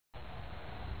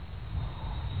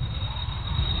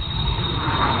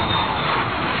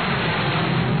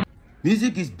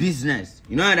Music is business.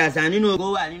 You know understand? You know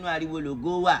go wa, you know ariwo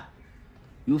go wa.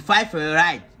 You fight for your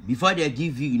right before they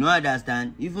give you. You know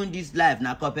understand? Even this life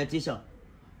na competition.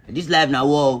 This life na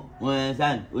war. You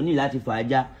understand? Only lati for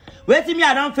aja. Wetin me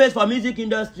I don't face for music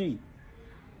industry.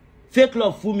 Fake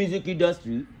love full music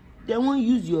industry. They won't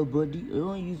use your body. They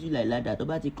won't use you like that.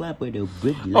 About to climb where they'll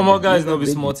break the ladder. Oh my guys, not be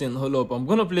smart and hold up. I'm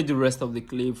gonna play the rest of the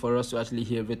clip for us to actually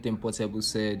hear everything Portable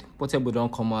said. Portable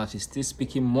don't come out. He's still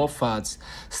speaking more facts,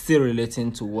 still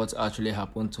relating to what actually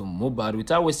happened to Mohbad.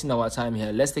 Without wasting our time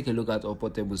here, let's take a look at what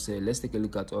Portable said. Let's take a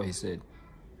look at what he said.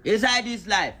 Inside this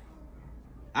life,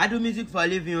 I do music for a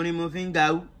living, removing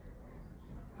gao.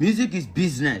 Music is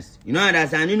business. You know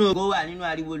understand? You know go wa, you know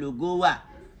ariwo go wa.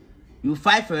 You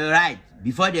fight for your right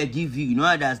before they give you. You know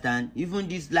understand? Even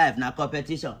this life na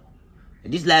competition.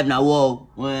 This life na war.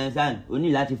 You understand? Only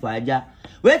lati for aja.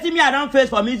 Wetin me I don't face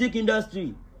for music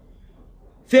industry.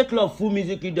 Fake love full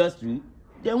music industry.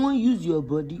 They won't use your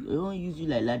body. They won't use you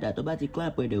like that. About to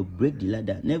climb where they'll break the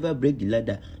ladder. Never break the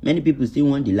ladder. Many people still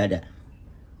want the ladder.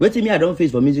 Wetin me I don't face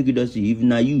for music industry. If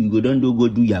na you go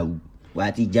do yahoo.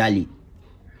 Wati jolly.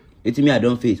 Wetin me I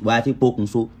don't face. Wati pokun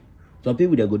so. Some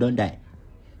people they go don't die.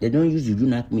 They don't use you do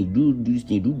knock me, do this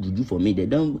thing, do for me. They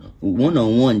don't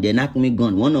one-on-one, they knock me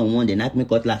gun. One-on-one, they knock me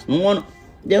cutlass.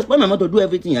 They expect my mom to do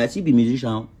everything. I see be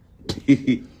musician.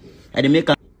 I make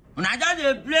a when I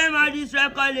just play my this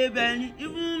record label,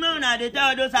 even when they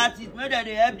tell those artists, maybe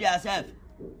they help themselves.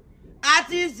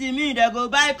 Artists in me, they go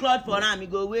buy cloth for them, you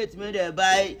go wait, maybe they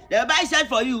buy shirt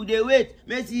for you, they wait,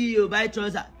 may see you buy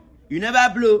trouser. You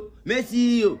never blow, may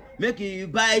see you, make you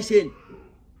buy chain.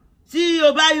 See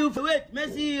you buy you wait, may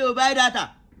see you buy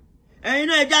data. And you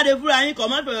know, you got the food and you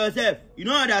come out for yourself. You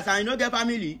know understand, you don't get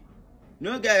family. You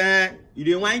don't get, you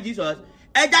didn't want Jesus.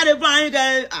 I got the food and you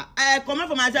get, I come out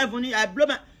for myself, I blow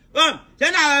my,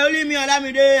 then I only me, allow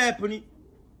me to help me.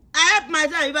 I help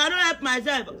myself, if I don't help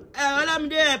myself, allow me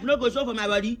to help, no go show for my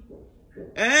body.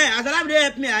 As allow me to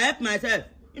help me, I help myself.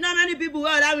 You know how many people who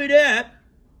allow me to help?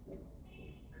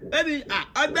 Baby,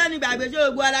 ọgbẹ́ni gbàgbé ṣé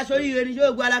o gbọ́ ala sórí iye ni ṣé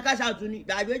o gbọ́ ala cash out ni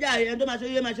gbàgbé jà ẹni tó máa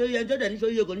sórí iye máa sórí iye ẹni tó dẹ̀ ní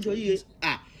sórí iye kò ní sórí iye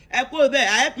ẹ kó bẹ́ẹ̀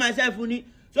I help myself ni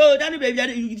so tell me baby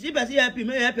you see person help you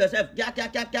make you help yourself kíá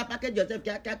package yourself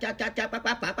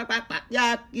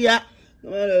kíá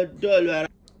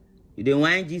you dey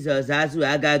whine Jesus asu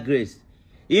aga grace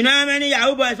you know how many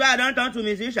yahoo boys wey I don turn to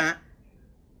musician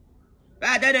wey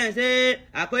I tell them say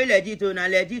Akoyi legit o na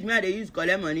legit me I dey use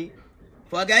collect money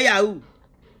forget yahoo.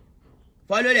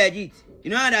 Follow legit.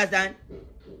 You know understand?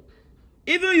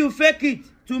 Even you fake it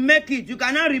to make it, you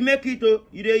cannot remake it. Oh,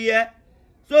 you dey hear?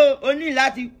 So only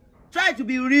lati try to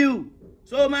be real.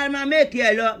 So my make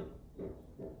here, lo.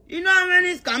 You know how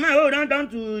many scammers who don't turn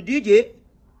to DJ?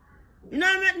 You know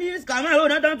how many scammers who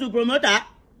don't turn to promoter?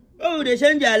 Oh, they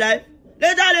change their life.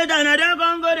 Later, now they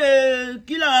come go to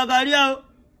kill our career.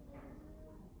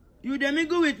 You they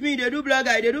mingle with me, they do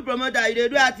blogger, they do promoter, they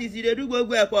do artist, they do go.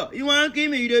 You want to kill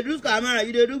me, they do scammer,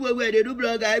 they do go, they do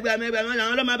blogger,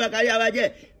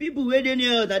 people waiting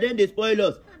near us, and then they spoil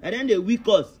us, and then they weak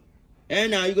us. And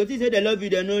now you go see say they love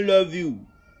you, they don't love you.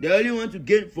 They only want to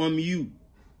gain from you.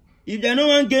 If they don't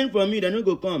want to gain from you, they don't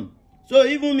go come. So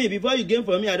even me, before you gain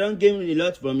from me, I don't gain a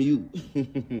lot from you.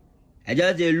 I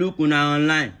just look now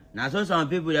online. Now so some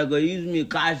people that go use me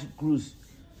cash cruise.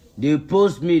 They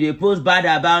post bad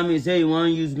about me, say you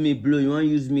won't use me blow, you won't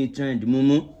use me trend,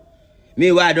 mumu.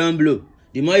 Me why I don't blow.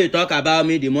 The more you talk about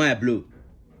me, the more I blow.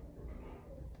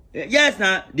 Yes,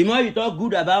 now, the more you talk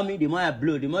good about me, the more I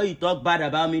blow. The more you talk bad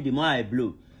about me, the more I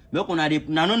blow. Look,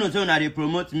 no say they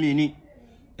promote me, ni.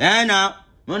 Now,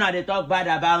 when they talk bad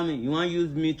about me, you won't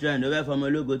use me trend, over from a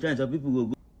logo trend, so people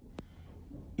go.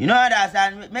 You know what I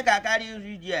said? Make a carry you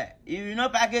read here. If you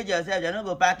don't package yourself, they don't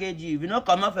go package you. If you don't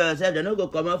come up for yourself, they don't go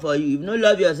come up for you. If you don't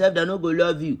love yourself, they don't go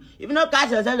love you. If you don't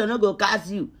cast yourself, they don't go cast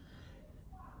you.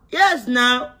 Yes,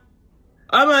 now.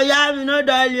 I'm a young, no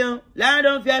darling. I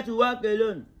don't fear to walk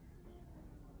alone.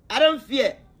 I don't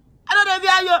fear. I don't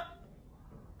fear you.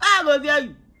 I go fear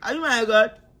you. Are you my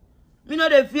God? Me know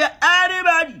they fear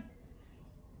anybody.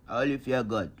 I only fear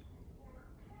God.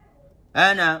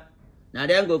 And now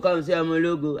them go come say I'm a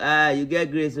logo. You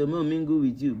get grace, so I'm mingle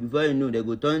with you. Before you know, they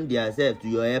go turn themselves to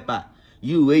your helper.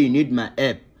 You where you need my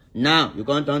help. Now you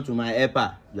can't turn to my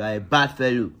helper. You are a bad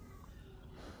fellow.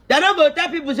 They don't go tell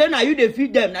people say now you they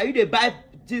feed them, now you they buy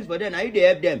things for them, now you they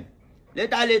help them.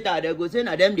 Later they go say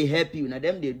now them they help you, now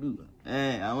them they do.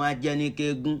 I want Jenny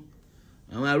Kegun.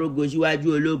 I want Rogo Shiwaju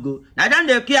Ologo. Now them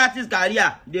they kill artist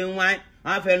career. They want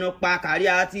no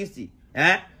career artist.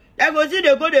 They go see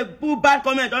they put bad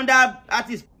comment on that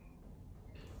artist.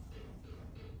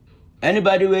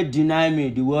 Anybody will deny me,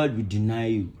 the world will deny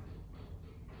you.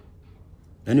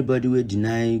 Anybody will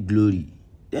deny glory,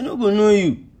 they no go know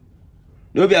you.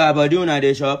 No be our body una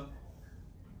dey shop.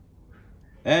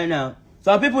 Now,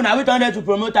 some people now we turn them to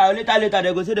promote our later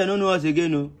they go say they don't know us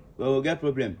again, no. We'll get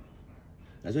problem.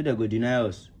 That's why they go deny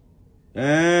us.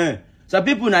 Some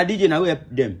people now DJ now we help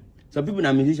them. Some people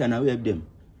now musician now we help them.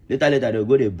 Later they'll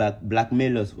go they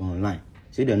blackmail us online.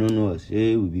 Say they don't know us.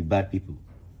 Say we be bad people.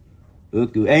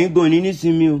 Okay, ain't going in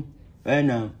see me.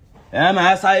 Now, I'm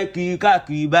a side key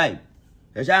buy.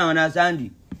 You shall understand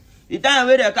it. The time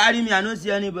where they carry me, I don't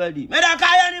see anybody. May they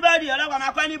carry anybody? I don't want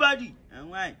to call anybody. And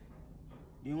why?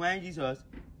 You want Jesus?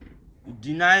 You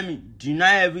deny me,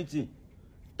 deny everything.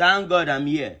 Thank God I'm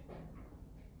here.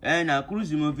 And I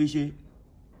cruise my fish.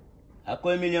 I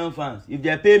call 1 million fans. If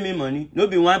they pay me money, no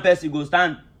be one person go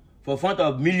stand for front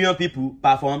of million people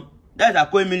perform. That's a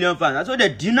call 1 million fans. That's what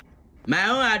they deny. My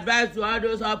own advice to all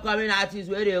those upcoming artists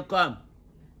where they come.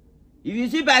 If you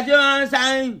see person on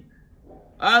sign,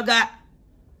 okay,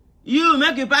 you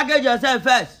make you package yourself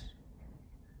first.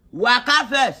 Waka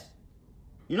first.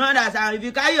 You know that if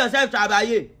you carry yourself to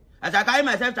Abaye, as I carry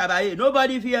myself to Abaye,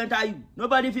 nobody feel enter you.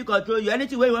 Nobody feel control you.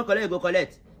 Anything where you want to collect, go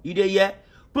collect. You dey here.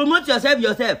 Promote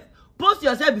yourself. Post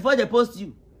yourself before they post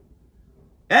you.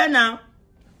 Now,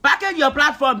 package your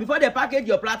platform before they package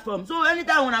your platform. So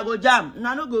anytime when I go jam,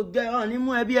 I no go get on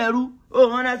him be a ru.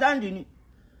 Oh, understand you?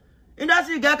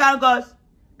 Industry get cancers.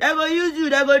 They go use you.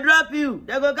 They go drop you.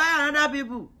 They go carry another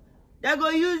people. They go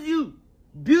use you.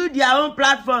 Build their own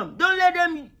platform. Don't let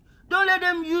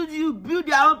them use you. Build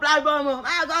their own platform.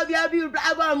 I got to build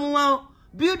platform.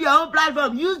 Build your own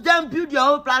platform. Use them. Build your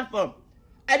own platform.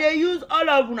 And they use all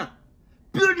of them.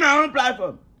 Build my own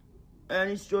platform.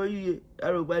 And it's show you.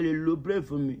 Everybody look pray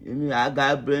for me. I mean, I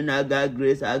got brain, I got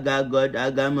grace, I got God,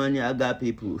 I got money, I got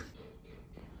people.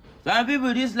 Some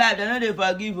people this life, they know they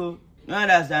forgive you. You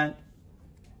understand?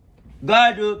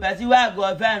 God do, person where I go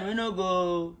offend, we no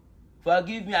go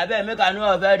forgive me. I better make a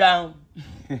no offend down.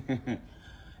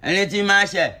 Anything my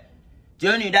share.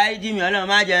 Johnny die Jimmy, I don't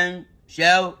imagine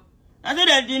shell. I say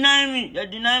they deny me, they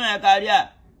deny my career,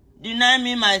 deny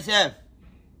me myself.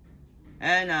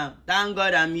 And now, thank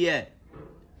God I'm here.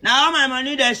 Now all my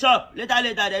money they shop. Later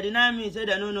they deny me, say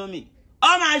they don't know me.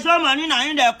 All my show money now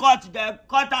in the court, they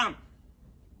cut them.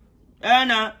 And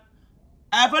now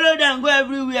I follow them, go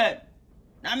everywhere.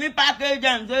 Now me package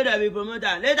them, so they be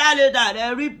promoter. Later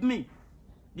they rip me.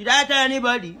 Did I tell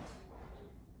anybody?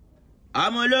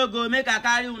 I'm a logo, make a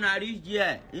carry una reach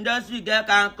here. Industry get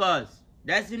cancers.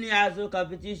 Destiny has no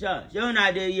competition. Show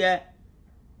una dey here.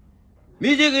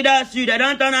 Music industry, they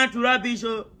don't turn out to rubbish.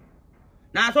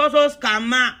 Now so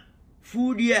scammer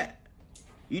food here.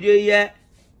 You dey here.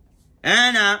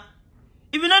 And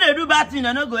if you know they do bad thing,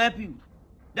 they no go help you.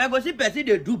 They go see person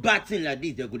they do bad thing like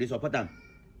this, they go support them.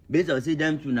 Based on see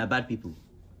them two na bad people.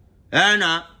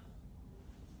 And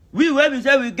we where we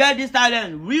say we get this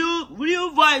talent, real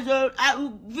voice,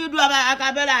 if you do about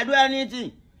acapella, do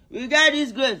anything. We get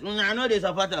this grace. I know they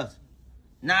support us.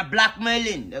 Now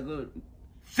blackmailing, they go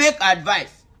fake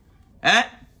advice.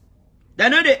 They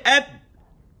know they help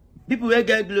people will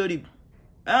get glory.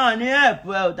 Ní help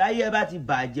well, táyé bá ti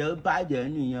bàjẹ́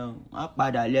nìyẹn. Wọ́n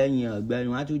padà lẹ́yìn ọ̀gbẹ́ni,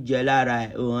 wọ́n tún jẹ lára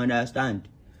ẹ̀, o understand?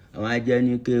 Àwọn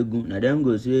ajẹ́ni kéegun. Na them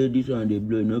go say this one dey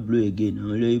blow, no blow again.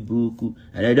 Only buku.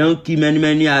 And they don't kill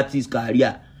many artists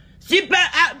career. See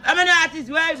how many artists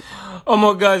where? Oh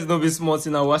my guys, don't be smart.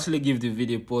 Now we'll actually give the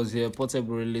video pause here.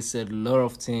 Portable really said a lot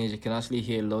of things. You can actually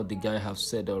hear a lot the guy have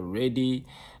said already.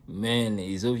 Man,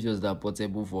 it's obvious that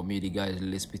Portable, for me, the guy is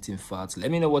really spitting facts.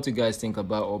 Let me know what you guys think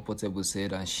about all Portable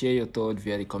said and share your thoughts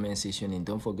via the comment section. And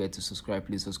don't forget to subscribe.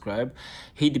 Please subscribe.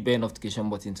 Hit the bell notification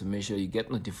button to make sure you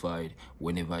get notified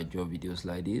whenever I drop videos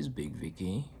like this. Big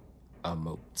Vicky, I'm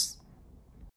out.